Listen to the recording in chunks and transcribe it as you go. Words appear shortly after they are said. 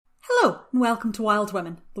Hello and welcome to Wild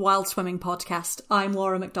Women, the Wild Swimming Podcast. I'm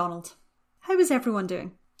Laura McDonald. How is everyone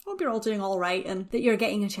doing? Hope you're all doing alright and that you're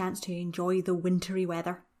getting a chance to enjoy the wintry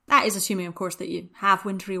weather. That is assuming, of course, that you have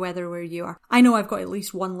wintry weather where you are. I know I've got at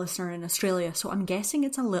least one listener in Australia, so I'm guessing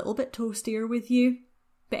it's a little bit toastier with you.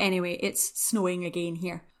 But anyway, it's snowing again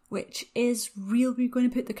here, which is really going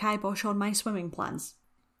to put the kibosh on my swimming plans.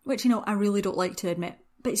 Which, I really don't like to admit.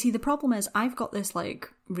 But see, the problem is I've got this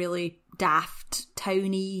really daft,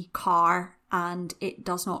 towny car and it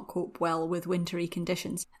does not cope well with wintry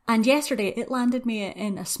conditions. And yesterday it landed me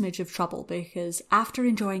in a smidge of trouble because after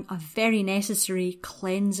enjoying a very necessary,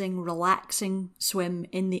 cleansing, relaxing swim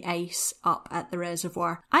in the ice up at the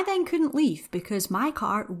reservoir, I then couldn't leave because my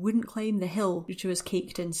car wouldn't climb the hill which was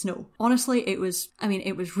caked in snow. Honestly, it was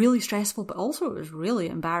really stressful, but also it was really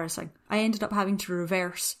embarrassing. I ended up having to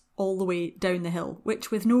reverse all the way down the hill,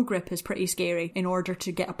 which with no grip is pretty scary in order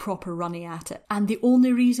to get a proper runny at it. And the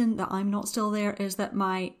only reason that I'm not still there is that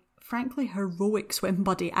my frankly heroic swim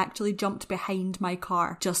buddy actually jumped behind my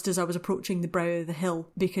car just as I was approaching the brow of the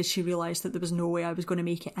hill because she realised that there was no way I was going to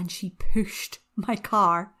make it, and she pushed my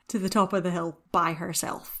car to the top of the hill by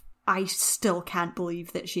herself. I still can't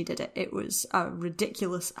believe that she did it. It was a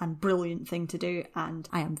ridiculous and brilliant thing to do, and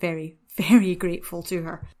I am very, very grateful to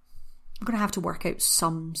her. I'm going to have to work out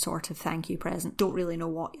some sort of thank you present. Don't really know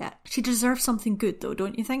what yet. She deserves something good though,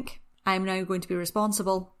 don't you think? I am now going to be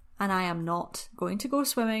responsible, and I am not going to go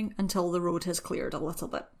swimming until the road has cleared a little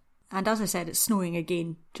bit. And as I said, it's snowing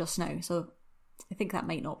again just now, so I think that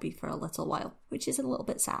might not be for a little while, which is a little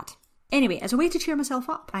bit sad. Anyway, as a way to cheer myself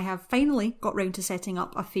up, I have finally got round to setting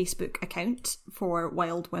up a Facebook account for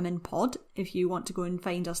Wild Women Pod, if you want to go and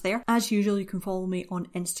find us there. As usual, you can follow me on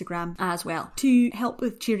Instagram as well. To help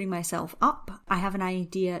with cheering myself up, I have an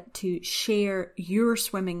idea to share your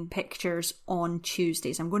swimming pictures on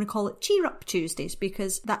Tuesdays. I'm going to call it Cheer Up Tuesdays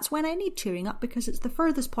because that's when I need cheering up because it's the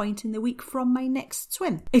furthest point in the week from my next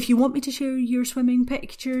swim. If you want me to share your swimming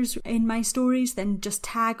pictures in my stories, then just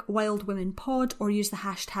tag Wild Women Pod or use the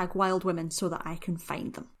hashtag Wild Women so that I can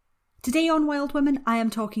find them. Today on Wild Women, I am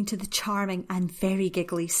talking to the charming and very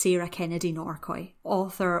giggly Sarah Kennedy Norcoy,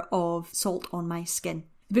 author of Salt on My Skin.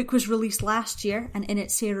 The book was released last year, and in it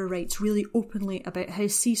Sarah writes really openly about how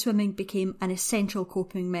sea swimming became an essential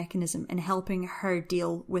coping mechanism in helping her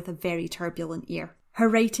deal with a very turbulent year. Her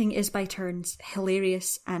writing is by turns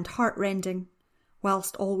hilarious and heartrending,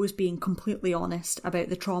 whilst always being completely honest about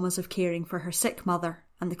the traumas of caring for her sick mother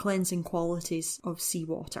and the cleansing qualities of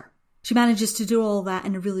seawater. She manages to do all that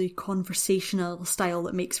in a really conversational style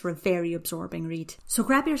that makes for a very absorbing read. So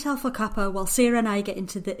grab yourself a cuppa while Sarah and I get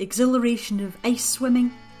into the exhilaration of ice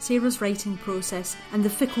swimming, Sarah's writing process, and the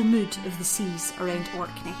fickle mood of the seas around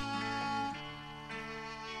Orkney.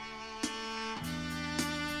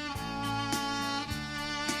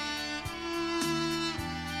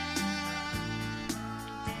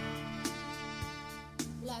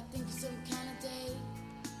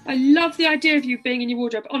 I love the idea of you being in your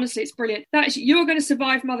wardrobe. Honestly, it's brilliant. You're going to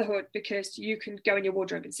survive motherhood because you can go in your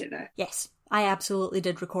wardrobe and sit there. Yes, I absolutely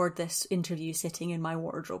did record this interview sitting in my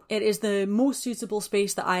wardrobe. It is the most suitable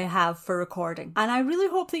space that I have for recording. And I really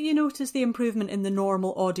hope that you notice the improvement in the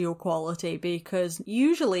normal audio quality because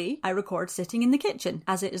usually I record sitting in the kitchen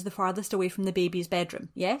as it is the farthest away from the baby's bedroom.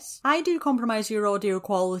 Yes, I do compromise your audio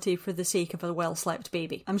quality for the sake of a well-slept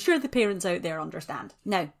baby. I'm sure the parents out there understand.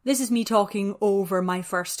 Now, this is me talking over my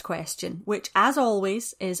first question, which as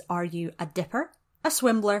always is, are you a dipper, a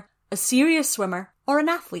swimbler, a serious swimmer, or an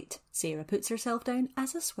athlete? Sarah puts herself down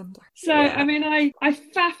as a swimbler. So, yeah. I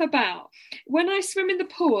faff about. When I swim in the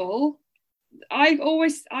pool, I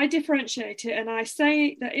differentiate it and I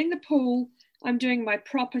say that in the pool, I'm doing my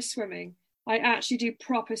proper swimming. I actually do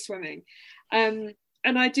proper swimming. And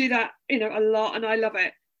I do that, a lot and I love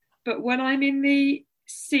it. But when I'm in the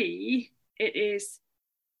sea, it is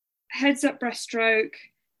heads up breaststroke,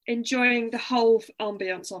 enjoying the whole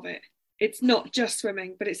ambience of it. It's not just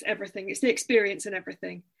swimming, but it's everything. It's the experience and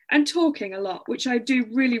everything. And talking a lot, which I do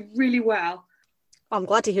really, really well. I'm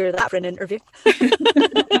glad to hear that for an interview. I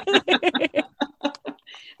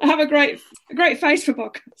have a great face for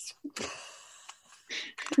podcasts.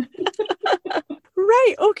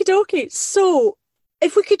 Right, okie dokie. So,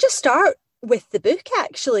 if we could just start with the book,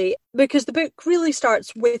 actually, because the book really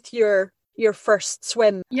starts with your first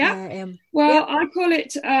swim. Yeah. I call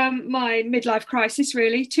it my midlife crisis,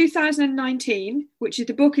 really. 2019,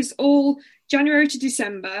 the book is all January to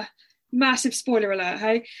December. Massive spoiler alert,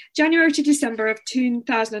 hey? January to December of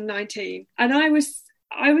 2019. And I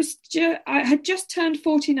had just turned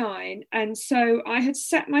 49. And so I had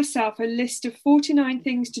set myself a list of 49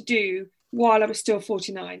 things to do while I was still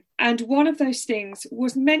 49. And one of those things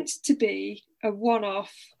was meant to be a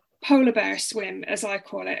one-off polar bear swim, as I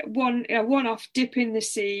call it, a one-off dip in the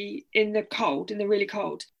sea in the cold, in the really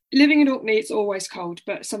cold. Living in Orkney, it's always cold,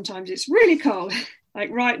 but sometimes it's really cold.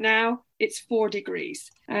 Like right now, it's 4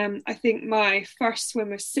 degrees. I think my first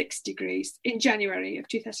swim was 6 degrees in January of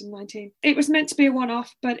 2019. It was meant to be a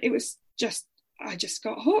one-off, but it was just, I just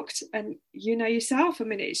got hooked. And you know yourself, I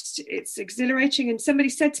mean, it's exhilarating. And somebody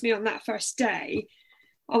said to me on that first day,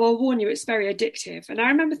 oh, I'll warn you, it's very addictive. And I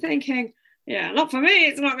remember thinking, yeah, not for me,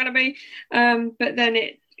 it's not going to be. But then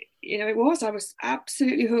it was. I was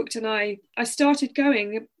absolutely hooked, and I started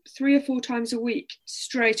going 3 or 4 times a week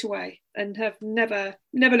straight away, and have never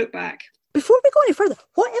looked back. Before we go any further,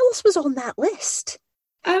 what else was on that list?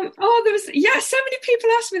 There was, so many people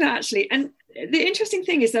asked me that actually, and the interesting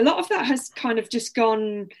thing is a lot of that has kind of just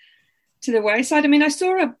gone to the wayside. I mean,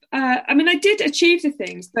 I did achieve the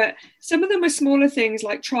things, but some of them were smaller things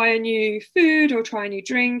like try a new food or try a new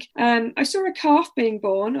drink. I saw a calf being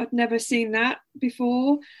born. I'd never seen that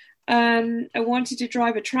before. I wanted to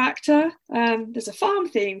drive a tractor. There's a farm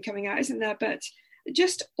theme coming out, isn't there? But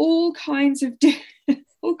just all kinds of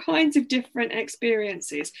different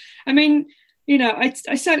experiences. I mean, I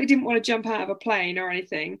certainly didn't want to jump out of a plane or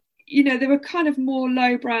anything. There were kind of more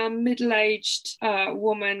lowbrow, middle-aged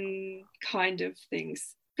woman kind of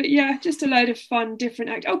things. But yeah, just a load of fun,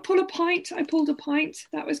 different pull a pint. I pulled a pint.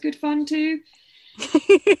 That was good fun too. I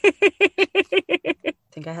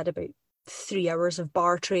think I had about 3 hours of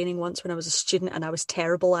bar training once when I was a student, and I was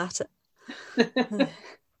terrible at it.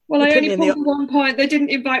 Well, I only pulled 1 pint. They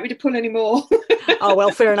didn't invite me to pull any more. Oh,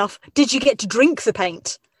 well, fair enough. Did you get to drink the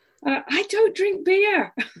pint? I don't drink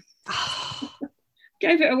beer.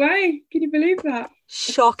 Gave it away. Can you believe that?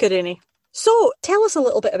 Shocker, Annie. So, tell us a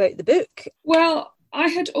little bit about the book. Well, I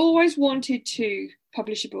had always wanted to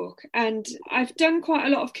publish a book, and I've done quite a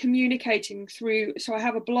lot of communicating through, so I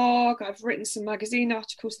have a blog, I've written some magazine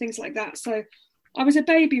articles, things like that. So I was a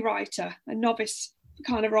baby writer, a novice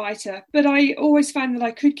kind of writer, but I always found that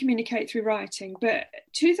I could communicate through writing. But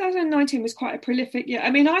 2019 was quite a prolific year. I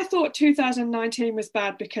mean, I thought 2019 was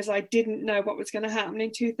bad because I didn't know what was going to happen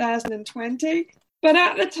in 2020. But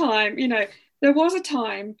at the time, there was a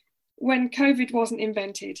time when COVID wasn't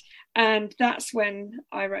invented, and that's when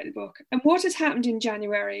I wrote the book. And what had happened in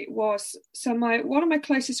January was, one of my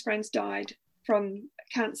closest friends died from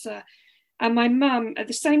cancer, and my mum at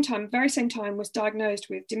the very same time was diagnosed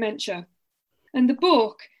with dementia. And the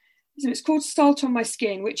book, so it's called Salt on My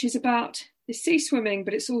Skin, which is about the sea swimming,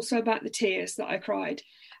 but it's also about the tears that I cried.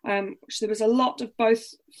 So there was a lot of both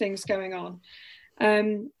things going on.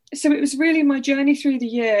 So it was really my journey through the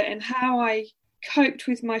year and how I coped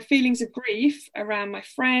with my feelings of grief around my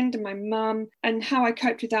friend and my mum, and how I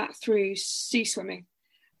coped with that through sea swimming.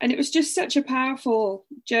 And it was just such a powerful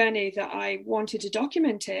journey that I wanted to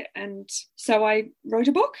document it. And so I wrote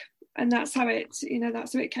a book, and that's how it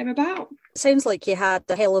came about. Sounds like you had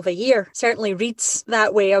a hell of a year. Certainly reads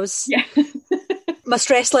that way. Yeah. My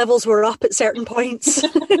stress levels were up at certain points.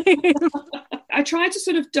 I tried to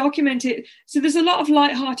sort of document it. So there's a lot of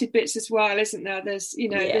light-hearted bits as well, isn't there? There's,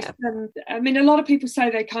 a lot of people say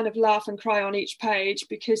they kind of laugh and cry on each page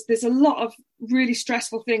because there's a lot of really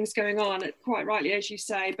stressful things going on, quite rightly, as you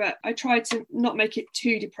say. But I tried to not make it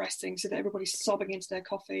too depressing so that everybody's sobbing into their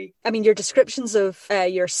coffee. I mean, your descriptions of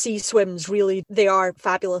your sea swims, really, they are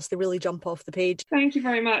fabulous. They really jump off the page. Thank you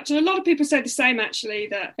very much. And a lot of people say the same, actually,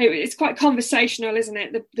 that it's quite conversational, isn't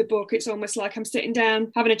it? The book, it's almost like I'm sitting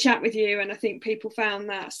down having a chat with you, and I think people found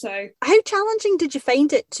that. So how challenging did you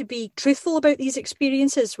find it to be truthful about these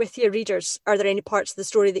experiences with your readers? Are there any parts of the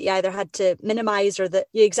story that you either had to minimise or that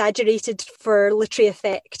you exaggerated for literary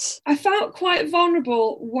effect? I felt quite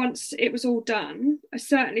vulnerable once it was all done. I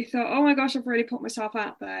certainly thought, oh my gosh, I've really put myself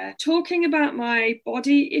out there. Talking about my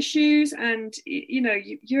body issues, and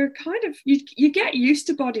you're kind of, you get used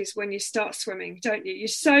to bodies when you start swimming, don't you? You're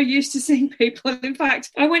so used to seeing people. In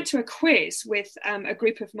fact, I went to a quiz with a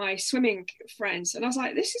group of my swimming friends, and I was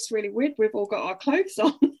like, this is really weird, we've all got our clothes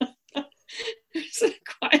on. It's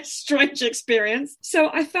quite a strange experience. So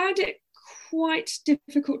I found it quite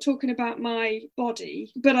difficult talking about my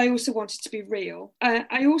body, but I also wanted to be real.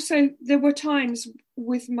 There were times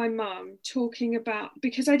with my mum talking about,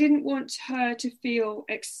 because I didn't want her to feel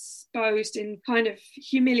exposed and kind of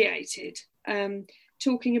humiliated.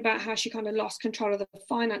 Talking about how she kind of lost control of the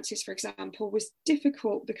finances, for example, was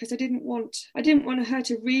difficult because I didn't want her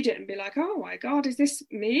to read it and be like, oh my God, is this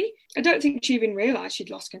me? I don't think she even realised she'd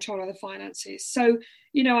lost control of the finances. So,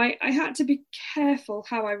 I had to be careful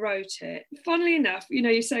how I wrote it. Funnily enough,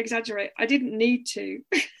 you say exaggerate. I didn't need to.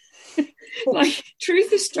 Like,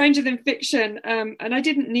 truth is stranger than fiction, and I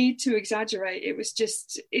didn't need to exaggerate. It was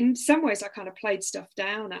just, in some ways, I kind of played stuff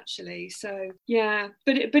down, actually. So yeah,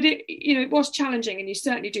 but it it was challenging, and you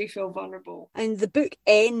certainly do feel vulnerable. And the book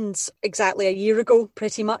ends exactly a year ago,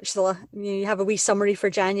 pretty much. You have a wee summary for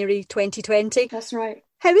January 2020. That's right.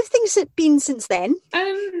 How have things been since then?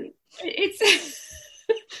 It's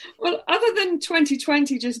well, other than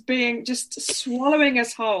 2020 just swallowing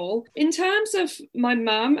us whole, in terms of my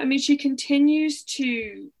mum, I mean, she continues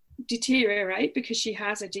to deteriorate because she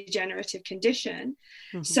has a degenerative condition.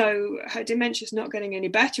 Mm-hmm. So her dementia's not getting any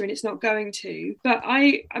better, and it's not going to. But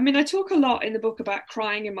I mean, I talk a lot in the book about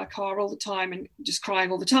crying in my car all the time and just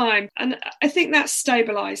crying all the time. And I think that's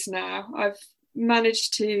stabilised now. I've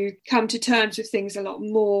managed to come to terms with things a lot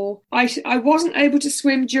more. I wasn't able to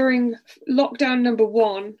swim during lockdown number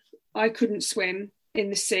 1. I couldn't swim in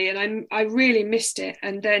the sea, and I really missed it.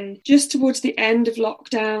 And then just towards the end of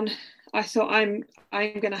lockdown, I thought I'm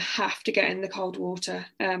going to have to get in the cold water.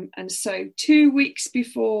 And so 2 weeks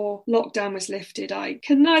before lockdown was lifted, I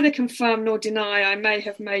can neither confirm nor deny I may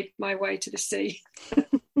have made my way to the sea.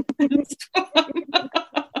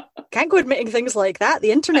 Can't go admitting things like that.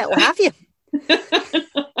 The internet will have you.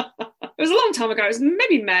 It was a long time ago. It was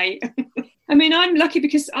maybe May. I mean, I'm lucky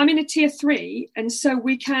because I'm in a tier 3, and so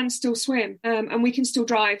we can still swim, and we can still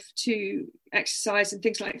drive to exercise and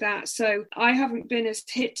things like that. So I haven't been as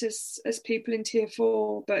hit as people in tier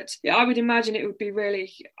 4, but yeah, I would imagine it would be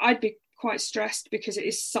I'd be quite stressed because it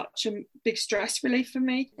is such a big stress relief for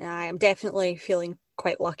me. I am definitely feeling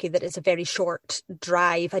quite lucky that it's a very short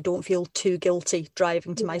drive. I don't feel too guilty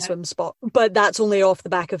driving to my swim spot, but that's only off the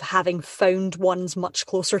back of having found ones much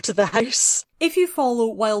closer to the house. If you follow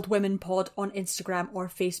Wild Women Pod on Instagram or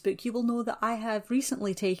Facebook, you will know that I have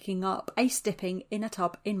recently taken up ice dipping in a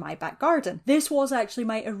tub in my back garden. This was actually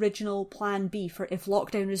my original plan B for if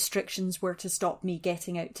lockdown restrictions were to stop me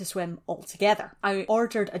getting out to swim altogether. I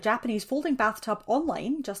ordered a Japanese folding bathtub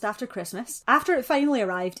online just after Christmas. After it finally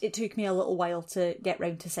arrived, it took me a little while to get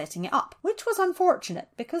round to setting it up, which was unfortunate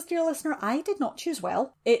because, dear listener, I did not choose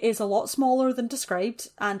well. It is a lot smaller than described,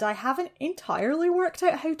 and I haven't entirely worked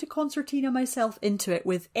out how to concertina myself into it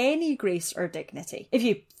with any grace or dignity. If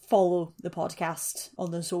you follow the podcast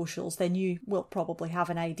on the socials, then you will probably have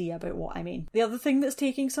an idea about what I mean. The other thing that's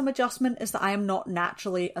taking some adjustment is that I am not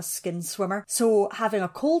naturally a skin swimmer, so having a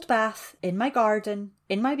cold bath in my garden,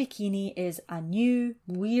 in my bikini, is a new,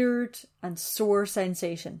 weird and sore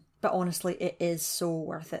sensation. But honestly, it is so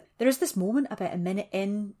worth it. There is this moment about a minute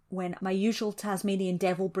in when my usual Tasmanian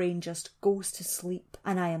devil brain just goes to sleep,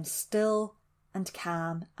 and I am still and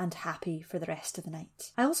calm and happy for the rest of the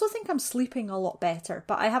night. I also think I'm sleeping a lot better,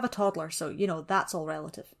 but I have a toddler, so, that's all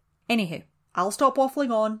relative. Anywho, I'll stop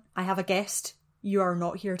waffling on. I have a guest. You are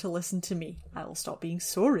not here to listen to me. I will stop being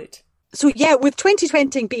so rude. So yeah, with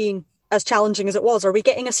 2020 being as challenging as it was, are we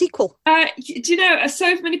getting a sequel? Do you know,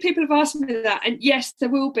 so many people have asked me that, and yes, there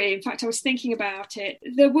will be. In fact, I was thinking about it.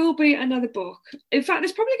 There will be another book. In fact,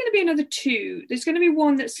 there's probably going to be another 2. There's going to be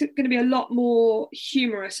one that's going to be a lot more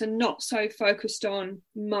humorous and not so focused on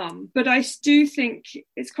mum. But I do think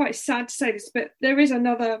it's quite sad to say this, but there is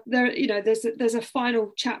another. There's a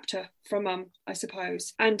final chapter from mum, I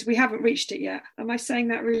suppose, and we haven't reached it yet. Am I saying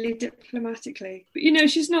that really diplomatically? But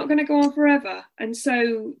she's not going to go on forever, and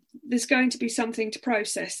so there's going to be something to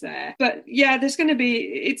process there. But yeah, there's going to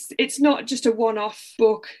be, it's not just a one-off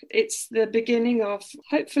book, it's the beginning of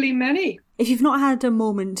hopefully many. If you've not had a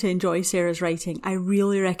moment to enjoy Sarah's writing, I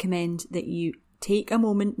really recommend that you take a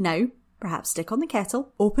moment now, perhaps stick on the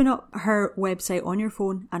kettle, open up her website on your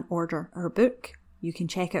phone and order her book. You can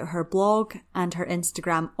check out her blog and her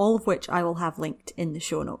Instagram, all of which I will have linked in the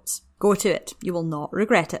show notes. Go to it. You will not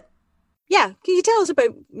regret it. Yeah, can you tell us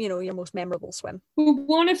about, your most memorable swim? Well,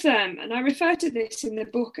 one of them, and I refer to this in the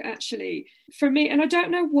book actually, for me, and I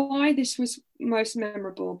don't know why this was most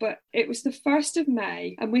memorable, but it was the 1st of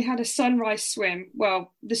May and we had a sunrise swim.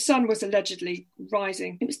 Well, the sun was allegedly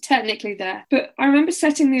rising. It was technically there. But I remember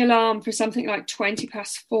setting the alarm for something like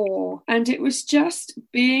 4:20, and it was just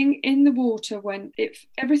being in the water when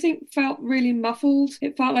everything felt really muffled.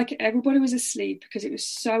 It felt like everybody was asleep because it was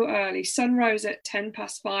so early. Sun rose at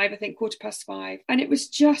 5:10, I think 5:15. And it was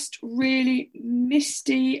just really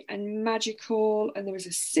misty and magical, and there was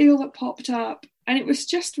a seal that popped up. And it was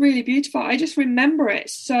just really beautiful. I just remember it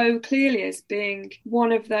so clearly as being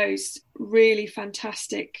one of those really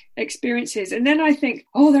fantastic experiences. And then I think,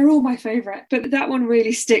 they're all my favourite. But that one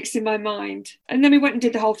really sticks in my mind. And then we went and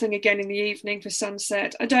did the whole thing again in the evening for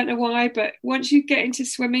sunset. I don't know why, but once you get into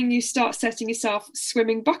swimming, you start setting yourself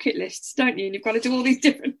swimming bucket lists, don't you? And you've got to do all these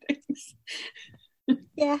different things.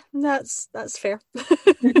 Yeah, that's fair.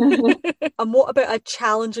 And what about a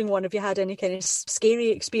challenging one? Have you had any kind of scary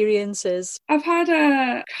experiences? I've had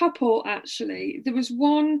a couple, actually. There was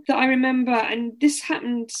one that I remember, and this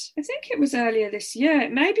happened, I think it was earlier this year.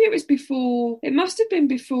 Maybe it must have been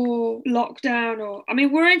before lockdown, or, I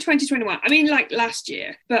mean, we're in 2021. I mean, like last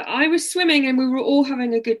year. But I was swimming and we were all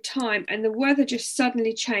having a good time, and the weather just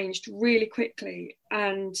suddenly changed really quickly.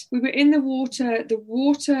 And we were in the water,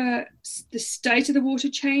 the state of the water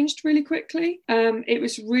changed really quickly. It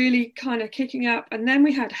was really kind of kicking up. And then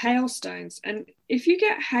we had hailstones. And if you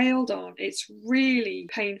get hailed on, it's really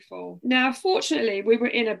painful. Now, fortunately, we were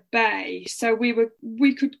in a bay, so we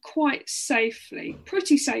could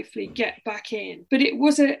pretty safely get back in. But it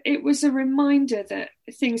was a reminder that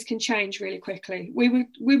things can change really quickly. We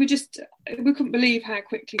couldn't believe how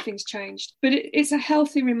quickly things changed. But it's a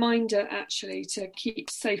healthy reminder, actually, to keep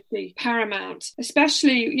safety paramount.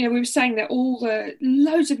 Especially, we were saying that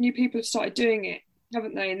loads of new people have started doing it,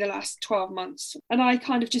 haven't they, in the last 12 months? And I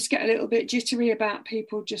kind of just get a little bit jittery about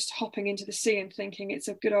people just hopping into the sea and thinking it's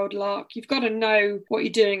a good old lark. You've got to know what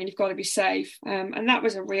you're doing and you've got to be safe. And that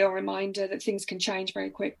was a real reminder that things can change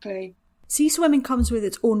very quickly. Sea swimming comes with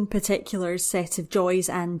its own particular set of joys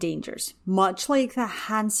and dangers. Much like the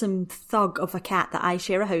handsome thug of a cat that I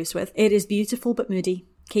share a house with, it is beautiful but moody.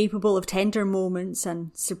 Capable of tender moments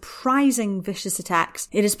and surprising vicious attacks,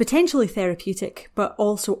 it is potentially therapeutic, but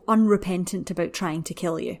also unrepentant about trying to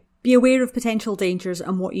kill you. Be aware of potential dangers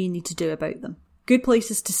and what you need to do about them. Good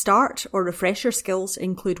places to start or refresh your skills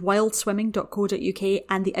include wildswimming.co.uk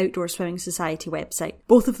and the Outdoor Swimming Society website.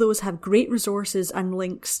 Both of those have great resources and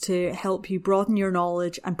links to help you broaden your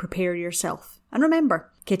knowledge and prepare yourself. And remember,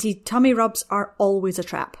 kitty tummy rubs are always a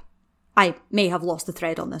trap. I may have lost the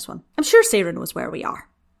thread on this one. I'm sure Sarah knows where we are.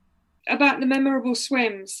 About the memorable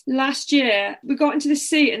swims. Last year, we got into the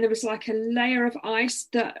sea and there was like a layer of ice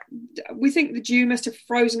that we think the dew must have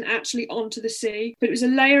frozen actually onto the sea, but it was a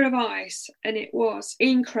layer of ice and it was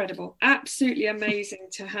incredible. Absolutely amazing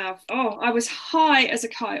to have. Oh, I was high as a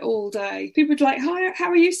kite all day. People would like, hi, how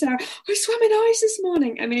are you, Sarah? I swam in ice this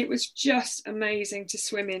morning. I mean, it was just amazing to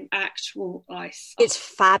swim in actual ice. It's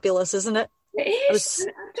fabulous, isn't it? It is.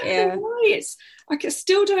 I don't know why I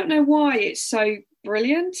still don't know why it's so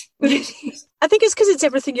brilliant, but it's I think it's because it's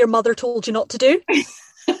everything your mother told you not to do.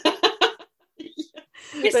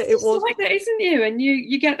 It's like that, isn't you? And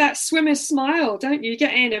you get that swimmer's smile, don't you? You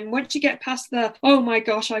get in, and once you get past the oh my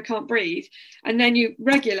gosh, I can't breathe, and then you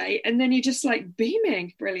regulate, and then you're just like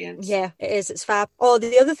beaming. Brilliant. Yeah, it is. It's fab. Oh,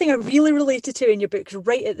 the other thing I really related to in your book is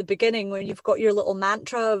right at the beginning when you've got your little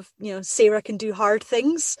mantra of, Sarah can do hard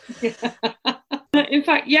things. Yeah. In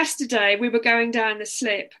fact, yesterday we were going down the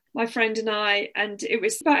slip, my friend and I, and it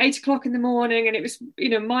was about 8 o'clock in the morning, and it was,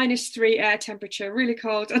 -3 air temperature, really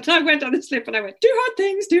cold. And I went down the slip and I went, do hard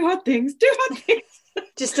things, do hard things, do hard things. Do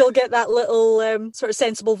you still get that little sort of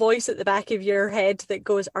sensible voice at the back of your head that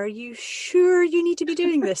goes, are you sure you need to be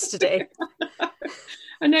doing this today?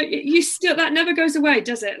 I know that never goes away,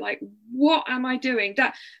 does it? Like, what am I doing?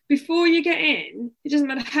 That before you get in, it doesn't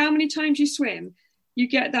matter how many times you swim, you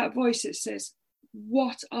get that voice that says,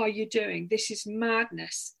 what are you doing? This is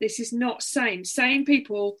madness. This is not sane. Sane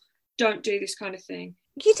people don't do this kind of thing.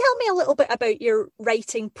 Can you tell me a little bit about your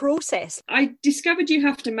writing process? I discovered you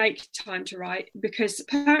have to make time to write, because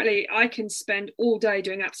apparently I can spend all day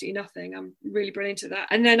doing absolutely nothing. I'm really brilliant at that.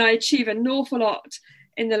 And then I achieve an awful lot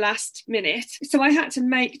in the last minute. So I had to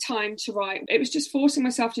make time to write. It was just forcing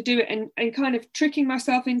myself to do it and kind of tricking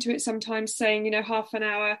myself into it sometimes, saying, half an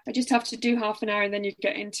hour. I just have to do half an hour and then you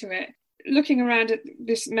get into it. Looking around at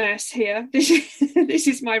this mess here, this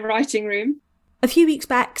is my writing room. A few weeks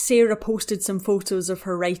back, Sarah posted some photos of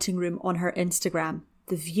her writing room on her Instagram.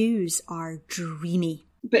 The views are dreamy.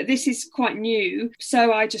 But this is quite new,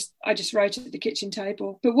 so I just wrote at the kitchen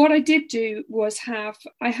table. But what I did do was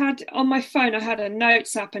I had on my phone, I had a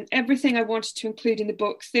notes app, and everything I wanted to include in the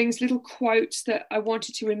book, little quotes that I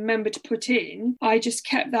wanted to remember to put in, I just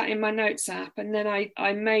kept that in my notes app. And then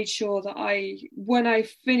I made sure that when I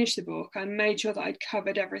finished the book, I made sure that I'd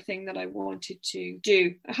covered everything that I wanted to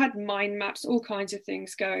do. I had mind maps, all kinds of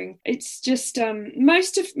things going. It's just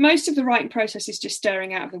most of the writing process is just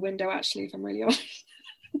staring out of the window, actually, if I'm really honest.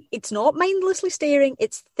 It's not mindlessly staring,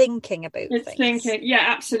 it's thinking about things. It's thinking, yeah,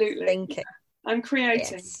 absolutely. Thinking. I'm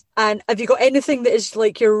creating. Yes. And have you got anything that is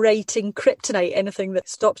like your writing kryptonite, anything that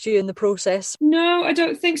stops you in the process? No, I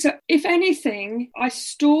don't think so. If anything, I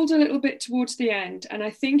stalled a little bit towards the end, and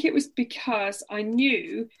I think it was because I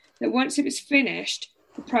knew that once it was finished,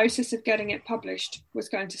 the process of getting it published was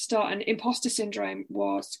going to start, and imposter syndrome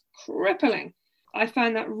was crippling. I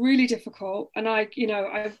found that really difficult, and I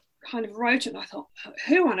kind of wrote it and I thought,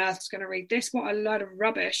 who on earth is going to read this? What a load of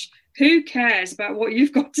rubbish. Who cares about what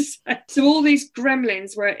you've got to say? So all these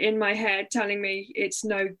gremlins were in my head telling me it's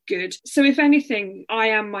no good. So if anything, I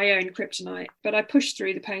am my own kryptonite. But I pushed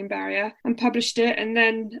through the pain barrier and published it. And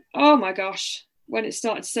then, oh my gosh, when it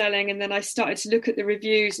started selling, and then I started to look at the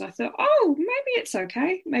reviews and I thought, oh, maybe it's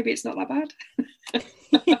okay. Maybe it's not that bad.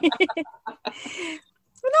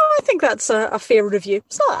 No, I think that's a fair review.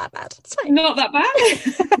 It's not that bad. It's fine. Not that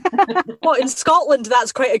bad. Well, in Scotland,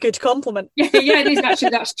 that's quite a good compliment. Yeah, it is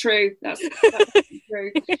actually. That's true. That's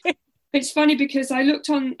true. It's funny because I look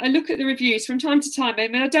at the reviews from time to time. I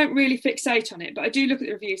mean, I don't really fixate on it, but I do look at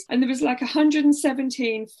the reviews. And there was like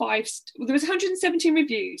 117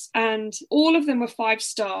 reviews, and all of them were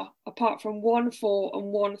 5-star, apart from 1 4 and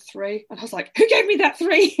 1 3. And I was like, who gave me that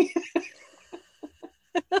 3?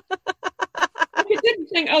 I didn't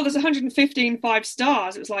think, oh, there's 115 5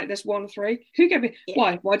 stars. It was like, there's 1 3. Who gave me?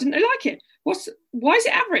 Yeah. Why didn't they like it? Why is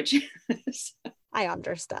it average? I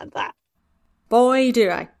understand that. Boy, do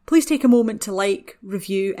I. Please take a moment to like,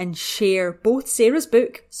 review and share both Sarah's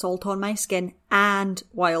book, Salt on My Skin, and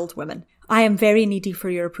Wild Women. I am very needy for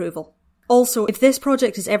your approval. Also, if this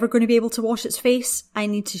project is ever going to be able to wash its face, I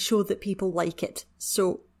need to show that people like it.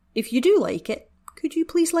 So, if you do like it, could you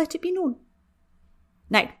please let it be known?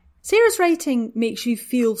 Now, Sarah's writing makes you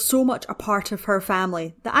feel so much a part of her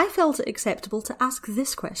family that I felt it acceptable to ask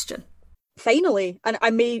this question. Finally, and I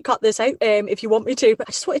may cut this out if you want me to, but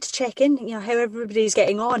I just wanted to check in, how everybody's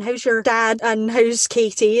getting on. How's your dad and how's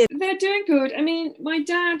Katie? They're doing good. I mean, my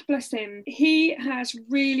dad, bless him, he has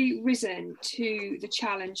really risen to the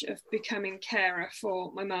challenge of becoming carer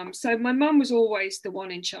for my mum. So my mum was always the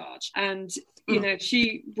one in charge, and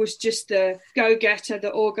she was just the go-getter, the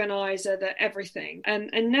organizer, the everything.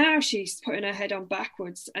 And now she's putting her head on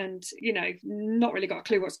backwards and, not really got a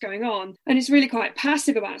clue what's going on. And is really quite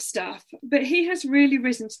passive about stuff. But he has really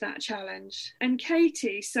risen to that challenge. And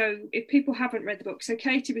Katie, so if people haven't read the book, so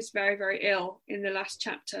Katie was very, very ill in the last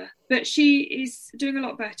chapter. But she is doing a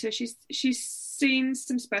lot better. She's seen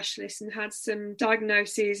some specialists and had some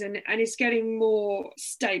diagnoses and is getting more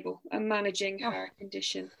stable and managing her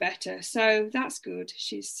condition better. So that's good.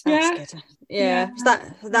 That's good. Yeah.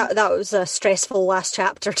 That was a stressful last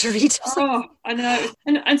chapter to read. Oh, I know.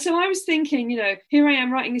 And so I was thinking, here I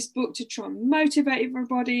am writing this book to try and motivate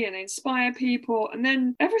everybody and inspire people, and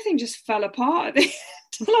then everything just fell apart at the end.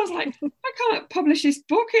 And I was like, I can't publish this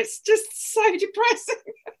book. It's just so depressing.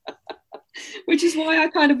 Which is why I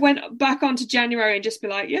kind of went back onto January and just be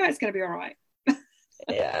like, yeah, it's going to be all right.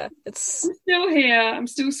 Yeah, I'm still here. I'm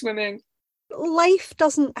still swimming. Life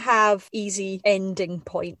doesn't have easy ending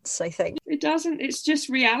points, I think. It doesn't. It's just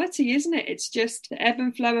reality, isn't it? It's just the ebb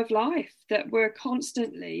and flow of life that we're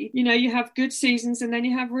constantly, you have good seasons and then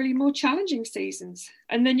you have really more challenging seasons.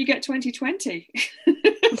 And then you get 2020.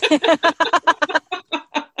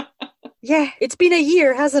 Yeah, it's been a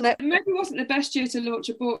year, hasn't it? Maybe it wasn't the best year to launch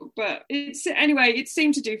a book, but it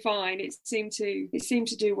seemed to do fine. It seemed to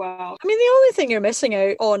do well. I mean, the only thing you're missing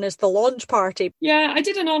out on is the launch party. Yeah, I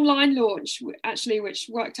did an online launch actually,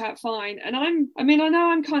 which worked out fine. And I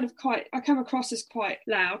know I'm kind of I come across as quite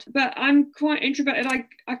loud, but I'm quite introverted. I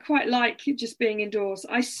quite like just being indoors.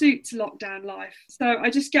 I suit lockdown life. So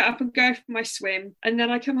I just get up and go for my swim, and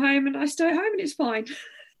then I come home and I stay at home and it's fine.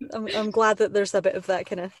 I'm glad that there's a bit of that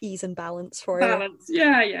kind of ease and balance for you.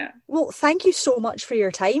 Yeah. Well, thank you so much for your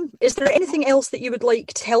time. Is there anything else that you would like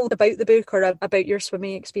to tell about the book or about your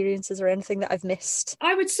swimming experiences or anything that I've missed?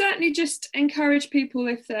 I would certainly just encourage people,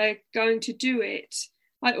 if they're going to do it.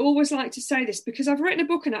 I always like to say this because I've written a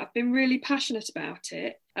book and I've been really passionate about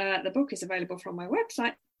it. The book is available from my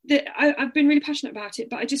website. I've been really passionate about it,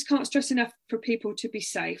 but I just can't stress enough for people to be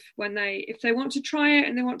safe if they want to try it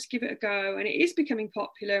and they want to give it a go. And it is becoming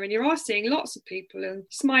popular, and you are seeing lots of people and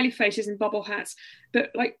smiley faces and bubble hats.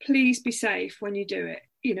 But please be safe when you do it.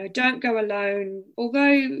 Don't go alone.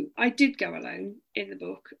 Although I did go alone in the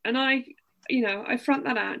book, and I front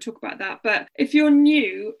that out and talk about that. But if you're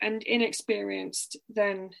new and inexperienced,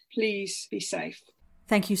 then please be safe.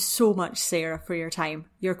 Thank you so much, Sarah, for your time.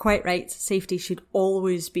 You're quite right. Safety should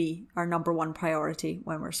always be our number one priority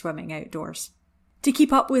when we're swimming outdoors. To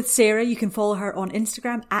keep up with Sarah, you can follow her on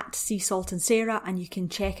Instagram at SeaSaltandSarah, and you can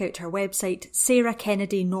check out her website,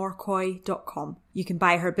 sarahkennedynorcoy.com. You can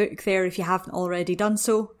buy her book there if you haven't already done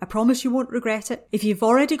so. I promise you won't regret it. If you've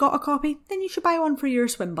already got a copy, then you should buy one for your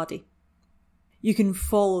swim buddy. You can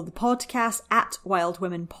follow the podcast at Wild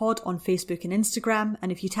Women Pod on Facebook and Instagram,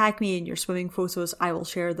 and if you tag me in your swimming photos, I will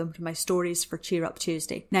share them to my stories for Cheer Up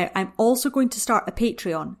Tuesday. Now, I'm also going to start a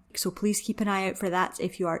Patreon, so please keep an eye out for that.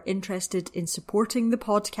 If you are interested in supporting the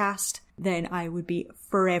podcast, then I would be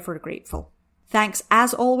forever grateful. Thanks,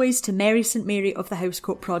 as always, to Mary St Mary of the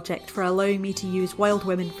Housecoat Project for allowing me to use Wild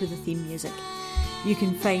Women for the theme music. You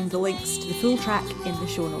can find the links to the full track in the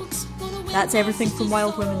show notes. That's everything from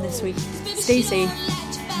Wild Women this week. Stay safe.